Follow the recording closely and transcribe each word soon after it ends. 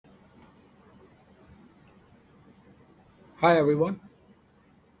Hi everyone,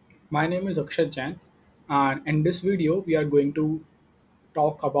 my name is Akshat Jain, and in this video we are going to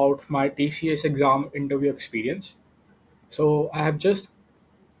talk about my TCS exam interview experience. So I have just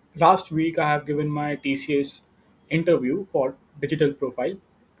last week I have given my TCS interview for digital profile.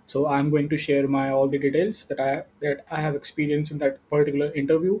 So I'm going to share my all the details that I have experienced in that particular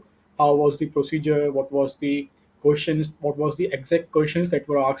interview. How was the procedure? What was the questions? What was the exact questions that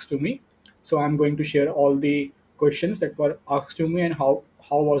were asked to me? So I'm going to share all the questions that were asked to me and how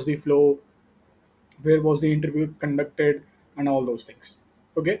was the flow, where was the interview conducted, and all those things.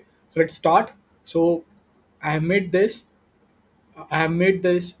 Okay, so let's start. So I have made this I have made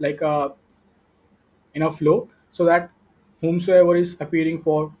this like a in a flow so that whomsoever is appearing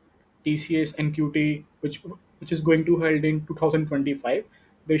for TCS NQT, which is going to held in 2025,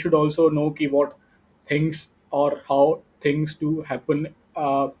 they should also know ki what things or how things do happen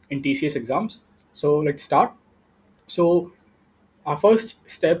in TCS exams. So let's start. So our first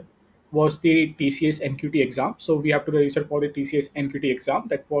step was the TCS NQT exam. So we have to register for the TCS NQT exam.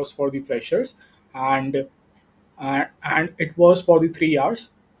 That was for the freshers, and and it was for the 3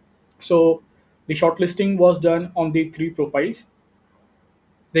 hours. So the shortlisting was done on the three profiles.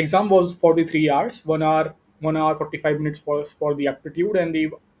 The exam was for the 3 hours. 1 hour, 1 hour 45 minutes was for the aptitude, and the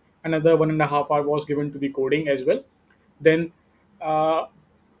another 1.5 hour was given to the coding as well. Then, uh,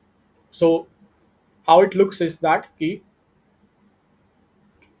 so how it looks is that key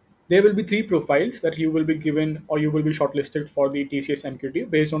there will be three profiles that you will be given or you will be shortlisted for the TCS NQT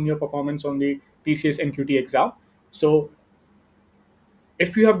based on your performance on the TCS NQT exam. So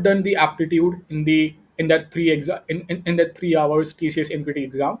if you have done the aptitude in that in that 3 hours TCS NQT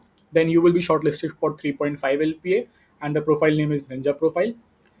exam, then you will be shortlisted for 3.5 LPA, and the profile name is Ninja Profile.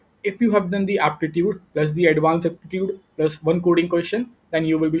 If you have done the aptitude plus the advanced aptitude plus one coding question, then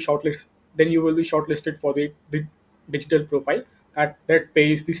you will be shortlisted for the digital profile that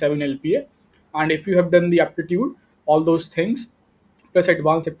pays the 7 LPA. And if you have done the aptitude, all those things plus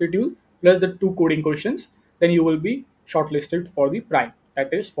advanced aptitude plus the two coding questions, then you will be shortlisted for the prime,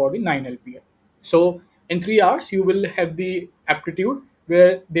 that is for the 9 LPA. So in 3 hours, you will have the aptitude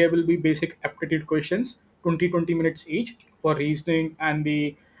where there will be basic aptitude questions, 20 minutes each for reasoning and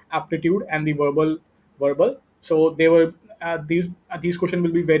the aptitude and the verbal. So they were these questions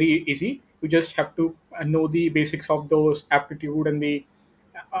will be very easy. You just have to know the basics of those aptitude and the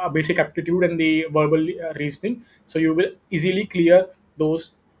basic aptitude and the verbal reasoning. So you will easily clear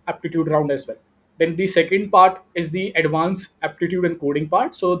those aptitude round as well. Then the second part is the advanced aptitude and coding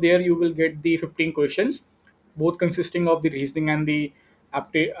part. So there you will get the 15 questions, both consisting of the reasoning and the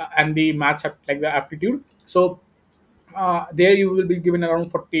and the maths like the aptitude. So there you will be given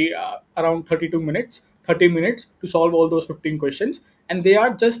around 40 around 32 minutes 30 minutes to solve all those 15 questions, and they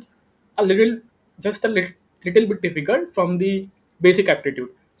are a little little bit difficult from the basic aptitude.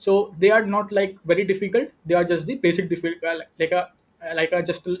 So they are not like very difficult, they are just the basic difficult, like a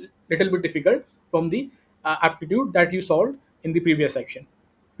just a little bit difficult from the aptitude that you solved in the previous section.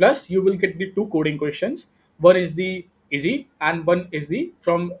 Plus you will get the two coding questions. One is the easy and one is the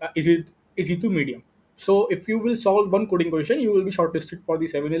from easy to medium. So if you will solve one coding question, you will be shortlisted for the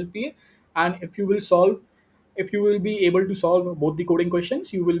 7 LPA. And if you will be able to solve both the coding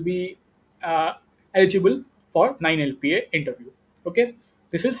questions, you will be uh, eligible for 9 LPA interview. Okay,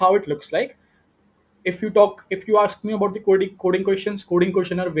 this is how it looks like. If you ask me about the coding questions, coding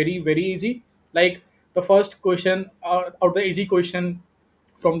question are very easy. Like the first question or the easy question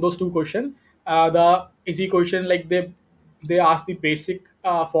from those two questions, the easy question, like they ask the basic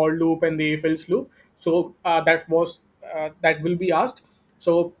for loop and the if else loop. So that will be asked.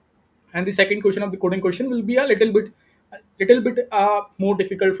 So, and the second question of the coding question will be a little bit more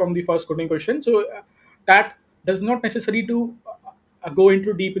difficult from the first coding question. So that does not necessary to go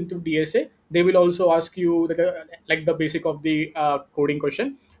into deep into DSA. They will also ask you like the basic of the coding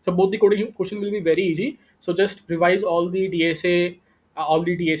question. So both the coding question will be very easy. So just revise all the DSA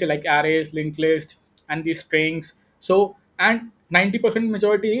like arrays, linked list, and the strings. So and 90%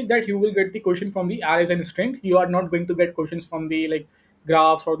 majority is that you will get the question from the arrays and string. You are not going to get questions from the like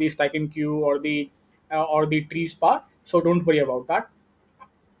graphs or the stack and queue or the trees part. So don't worry about that.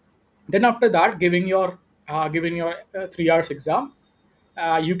 Then after that, giving your 3 hours exam,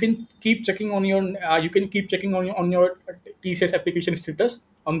 you can keep checking on your TCS application status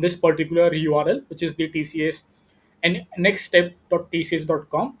on this particular URL, which is the TCS and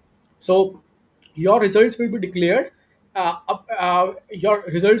nextstep.tcs.com. So your results will be declared. Your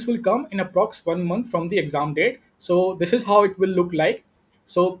results will come in approx 1 month from the exam date. So this is how it will look like.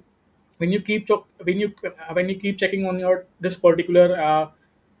 So when you keep checking on your this particular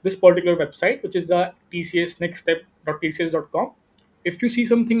this particular website, which is the tcsnextstep.tcs.com. If you see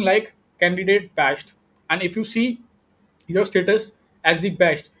something like candidate bashed, and if you see your status as the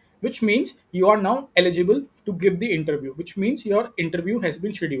best, which means you are now eligible to give the interview, which means your interview has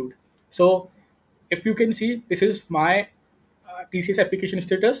been scheduled. So if you can see, this is my TCS application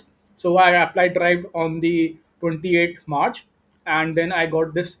status. So I applied drive on the 28th March, and then I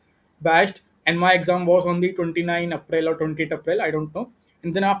got this badged, and my exam was on the 29 April or 28 April, I don't know.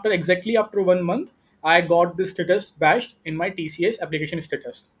 And then after 1 month, I got this status badged in my TCS application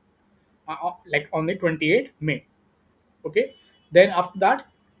status, like on the 28th May. Okay, then after that,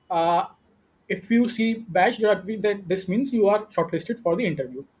 uh, if you see badge, then this means you are shortlisted for the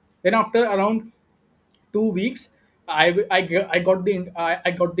interview. Then after around 2 weeks, I got I got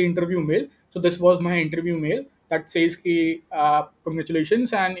the interview mail. So this was my interview mail that says ki,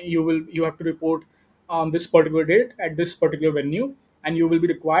 congratulations, and you have to report on this particular date at this particular venue, and you will be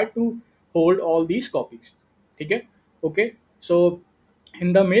required to hold all these copies. Okay. Okay, so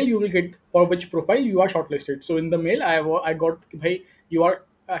in the mail you will get for which profile you are shortlisted. So in the mail I got, hey, you are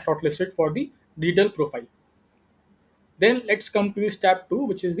shortlisted for the digital profile. Then let's come to the step two,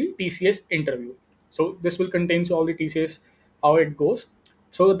 which is the TCS interview. So this will contain all the TCS, how it goes.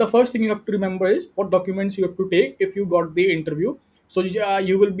 So the first thing you have to remember is what documents you have to take if you got the interview. So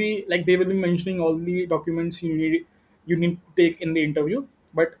you will be like, they will be mentioning all the documents you need to take in the interview.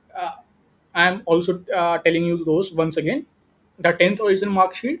 But I am also telling you those once again: the 10th original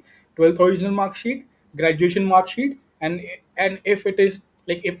mark sheet, 12th original mark sheet, graduation mark sheet, and if it is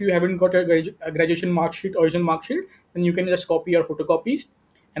like, if you haven't got a graduation mark sheet, original mark sheet, then you can just copy your photocopies,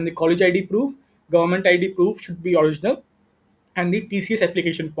 and the college ID proof, government ID proof should be original, and the TCS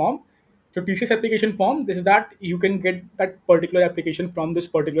application form. So TCS application form, this is that you can get that particular application from this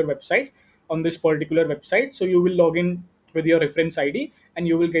particular website, on this particular website. So you will log in with your reference ID, and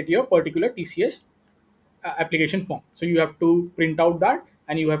you will get your particular TCS application form. So you have to print out that,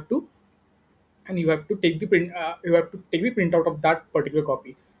 and you have to take the printout of that particular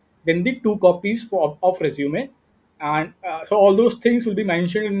copy. Then the two copies of resume, and so all those things will be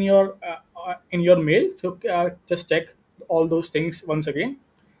mentioned in your mail. So just check all those things once again.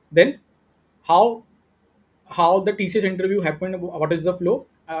 Then how the TCS interview happened, what is the flow,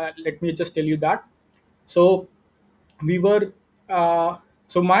 let me just tell you that. So we were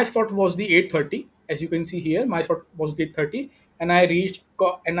so my slot was the 8:30. As you can see here, my slot was the 8:30, and I reached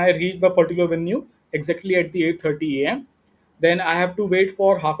the particular venue exactly at the 8:30 a.m. Then I have to wait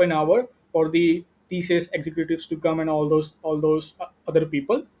for half an hour for the TCS executives to come, and all those other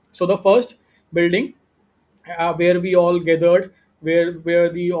people. So the first building where we all gathered, where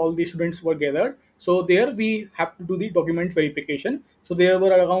the all the students were gathered. So there we have to do the document verification. So there were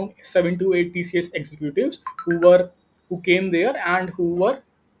around 7 to 8 TCS executives who came there, and who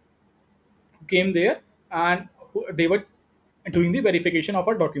came there and they were doing the verification of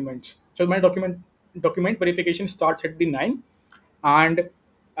our documents. So my document verification starts at the 9, and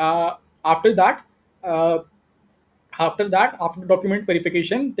uh, after that. Uh, after document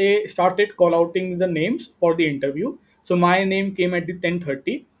verification, they started call outing the names for the interview. So my name came at the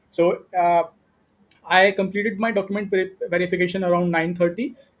 10:30. So I completed my document verification around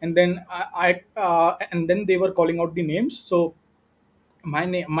 9:30, and then and then they were calling out the names. So my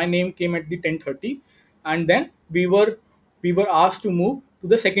name came at the 10:30, and then we were asked to move to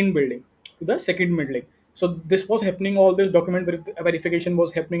the second building, to the second building. So this was happening, all this document verification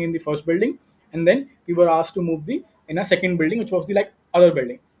was happening in the first building, and then we were asked to move the in a second building, which was the like other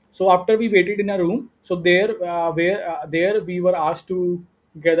building. So after we waited in a room, so there we were asked to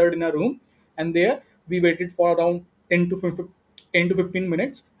gathered in a room, and there we waited for around 10 to 15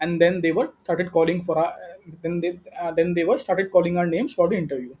 minutes, and then they were started calling for our, then they were started calling our names for the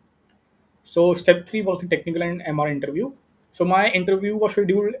interview. So step 3 was the technical and MR interview. So my interview was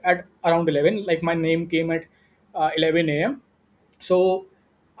scheduled at around 11. Like my name came at 11 a.m. So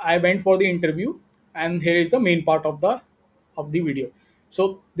I went for the interview, and here is the main part of the video.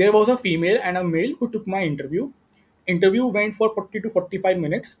 So there was a female and a male who took my interview. Interview went for 40 to 45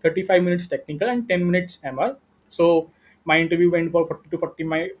 minutes, 35 minutes technical and 10 minutes MR. So my interview went for 40 to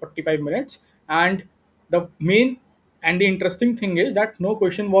 45 minutes, and the main and the interesting thing is that no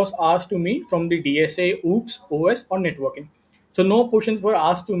question was asked to me from the DSA, OOPS, OS, or networking. So no questions were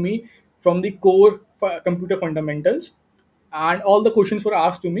asked to me from the core computer fundamentals, and all the questions were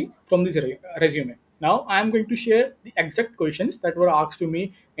asked to me from this resume. Now I am going to share the exact questions that were asked to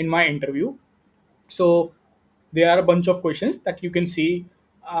me in my interview. So there are a bunch of questions that you can see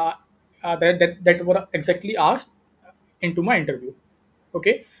uh, that were exactly asked into my interview.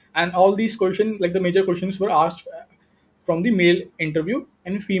 Okay, and all these questions, like the major questions, were asked. from the male interview,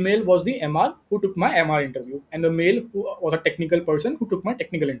 and female was the MR who took my MR interview, and the male who was a technical person who took my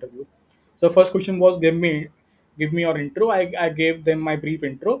technical interview. So first question was give me your intro. I gave them my brief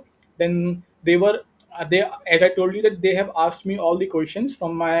intro. Then they, as I told you, that they have asked me all the questions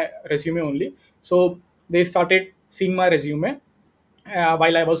from my resume only. So they started seeing my resume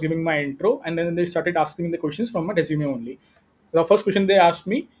while I was giving my intro, and then they started asking the questions from my resume only. The first question they asked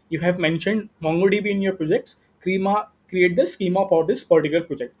me: you have mentioned MongoDB in your projects. Create the schema for this particular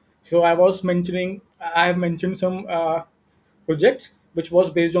project. So I have mentioned some projects which was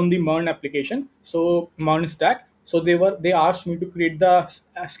based on the MERN application. So MERN stack. So they asked me to create the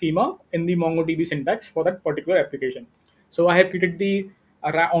schema in the MongoDB syntax for that particular application. So I have created the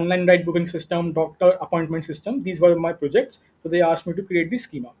online ride booking system, doctor appointment system. These were my projects. So they asked me to create the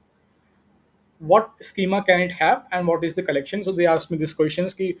schema. What schema can it have and what is the collection. So they asked me these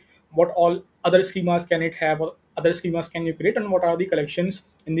questions: ki, what all other schemas can it have, or other schemas can you create, and what are the collections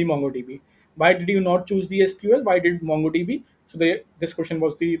in the MongoDB. Why did you not choose the SQL? Why did MongoDB? So this question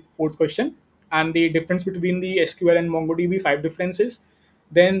was the fourth question. And the difference between the SQL and MongoDB, five differences.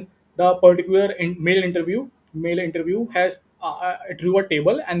 Then the particular male interview has drew a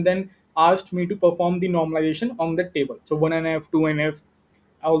table and then asked me to perform the normalization on that table. So 1NF, 2NF,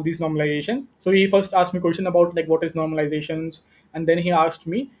 all these normalization. So he first asked me question about like what is normalizations, and then he asked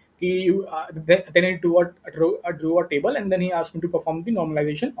me, then he drew a table, and then he asked me to perform the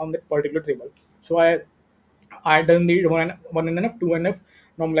normalization on that particular table. So I done the one NF, 2NF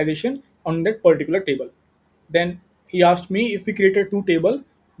normalization on that particular table. Then he asked me, if we created two table,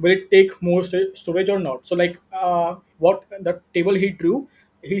 will it take more storage or not? So like what the table he drew,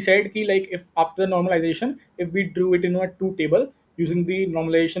 he said he, like, if after the normalization, if we drew it in a two table using the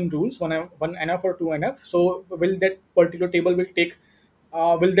normalization rules, one NF or two NF, so will that particular table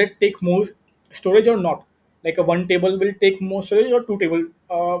will that take more storage or not? Like a one table will take more storage, or two table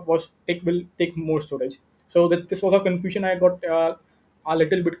was take will take more storage. So that this was a confusion. I got a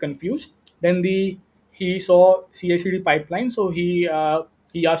little bit confused. Then he saw CI/CD pipeline, so he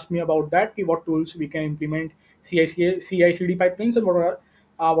asked me about that. What tools we can implement CI/CD pipelines, and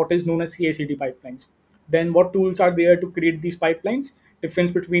what is known as CI/CD pipelines. Then what tools are there to create these pipelines?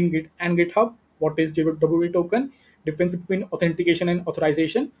 Difference between Git and GitHub. What is JWT token? Difference between authentication and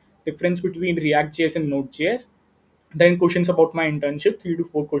authorization. Difference between React.js and Node.js. Then questions about my internship, 3 to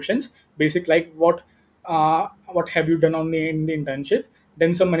 4 questions, basic, like what have you done in the internship.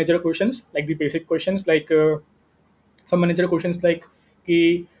 Then some manager questions, like the basic questions, like some manager questions like,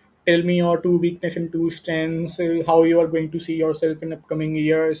 ki, tell me your two weakness and two strengths, how you are going to see yourself in upcoming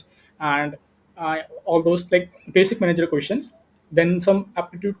years, and all those like basic manager questions. Then some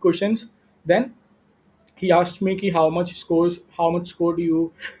aptitude questions. Then he asked me ki how much score do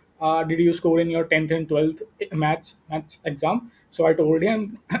you did you score in your 10th and 12th maths exam. So I told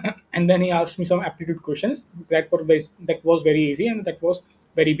him, and then he asked me some aptitude questions that was very easy and that was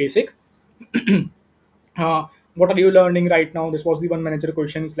very basic. What are you learning right now? This was the one manager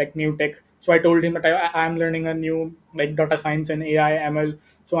questions, like new tech. So I told him that I am learning a new, like, data science and AI ML.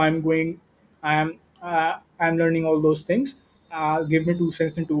 So I'm learning all those things. Give me two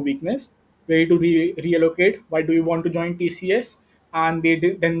strengths and two weakness. Where to reallocate? Why do you want to join TCS? And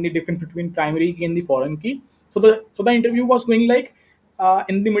then the difference between primary key and the foreign key. So the interview was going like,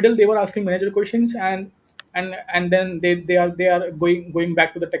 in the middle they were asking manager questions, and then they are going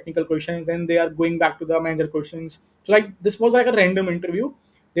back to the technical questions, then they are going back to the manager questions. So like this was like a random interview.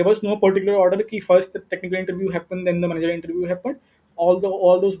 There was no particular order. Key first the technical interview happened, then the manager interview happened. All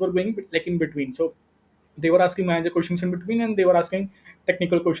those were going like in between. So they were asking manager questions in between, and they were asking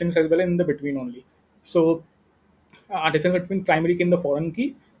technical questions as well in the between only. So difference between primary key and the foreign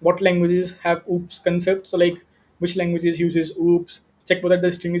key. What languages have oops concept? So like which languages uses oops? Check whether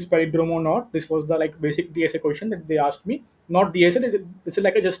the string is palindrome or not. This was the like basic DSA question that they asked me. Not DSA. This is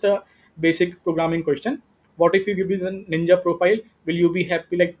like just a basic programming question. What if you give me the ninja profile? Will you be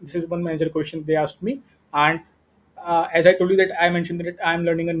happy? Like this is one major question they asked me. And as I told you that I mentioned that I am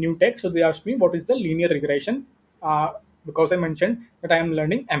learning a new tech, so they asked me what is the linear regression, because I mentioned that I am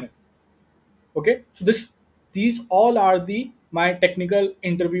learning ML. Okay, so these all are the my technical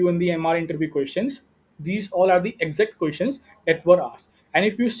interview and the MR interview questions. These all are the exact questions that were asked. And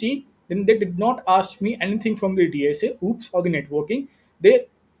if you see, then they did not ask me anything from the DSA, oops, or the networking. They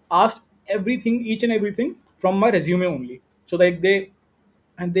asked everything, each and everything from my resume only. So like they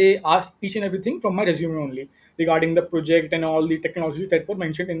asked each and everything from my resume only regarding the project and all the technologies that were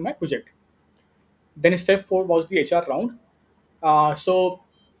mentioned in my project. Then step four was the HR round. So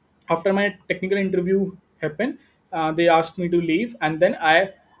after my technical interview happened, they asked me to leave, and then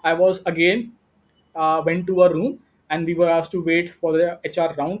I was again went to a room, and we were asked to wait for the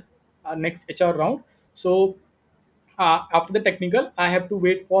HR round, next HR round. So after the technical, I have to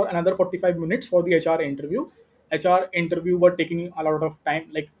wait for another 45 minutes for the HR interview. HR interview were taking a lot of time,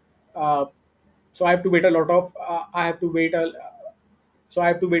 like uh, so I have to wait a lot of I have to wait a so I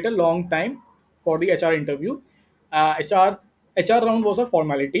have to wait a long time for the HR interview. HR round was a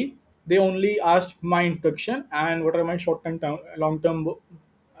formality. They only asked my introduction and what are my short-term, long-term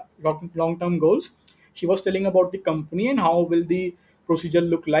goals. She was telling about the company and how will the procedure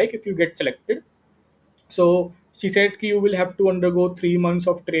look like if you get selected. So she said ki you will have to undergo 3 months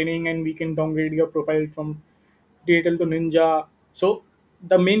of training and we can downgrade your profile from DTL to Ninja. So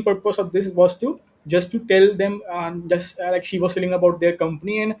the main purpose of this was to just to tell them, just like she was telling about their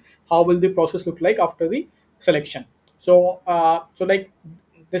company and how will the process look like after the selection. So like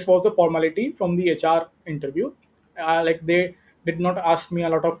this was the formality from the HR interview. Like they did not ask me a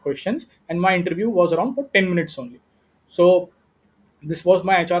lot of questions, and my interview was around for 10 minutes only. So this was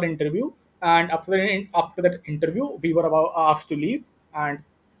my HR interview, and after that interview, we were about asked to leave, and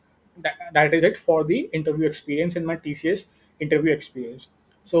that is it for the interview experience in my TCS interview experience.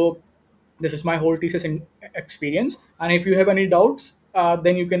 So this is my whole TCS experience, and if you have any doubts,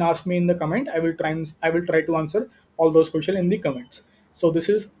 then you can ask me in the comment. I will try to answer all those questions in the comments. So this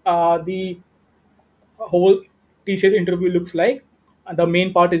is the whole TCS interview looks like. The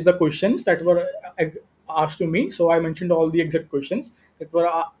main part is the questions that were asked to me. So I mentioned all the exact questions that were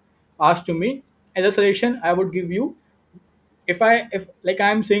asked to me. As a suggestion, I would give you, if like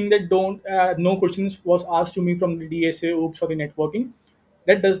I'm saying that don't no questions was asked to me from the DSA, oops, or the networking,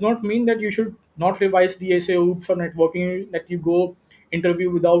 that does not mean that you should not revise DSA, oops, or networking, that you go interview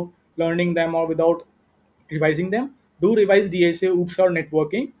without learning them or without revising them. Do revise DSA, oops, or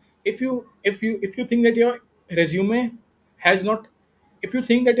networking. If you think that your resume has not if you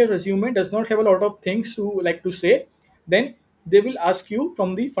think that your resume does not have a lot of things to like to say, then they will ask you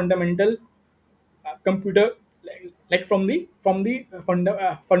from the fundamental computer, from the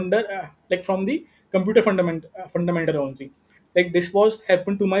like from the computer fundamental only. Like this was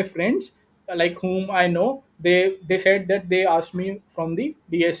happened to my friends, like whom I know. They said that they asked me from the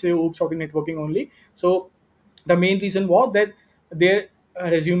DSA, oops, or the networking only. So the main reason was that their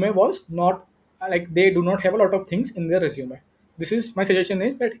resume was not like they do not have a lot of things in their resume. This is my suggestion,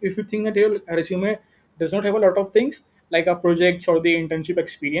 is that if you think that your resume does not have a lot of things like a projects or the internship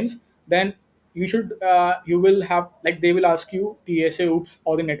experience, then you will have, like they will ask you TSA, oops,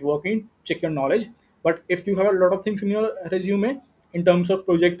 or the networking, check your knowledge. But if you have a lot of things in your resume in terms of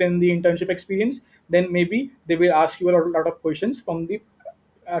project and the internship experience, then maybe they will ask you a lot of questions from the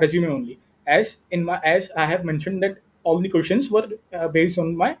resume only. As I have mentioned that all the questions were based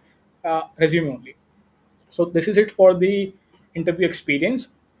on my resume only. So this is it for the interview experience,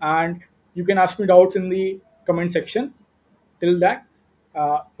 and you can ask me doubts in the comment section. Till that,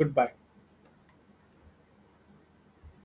 goodbye.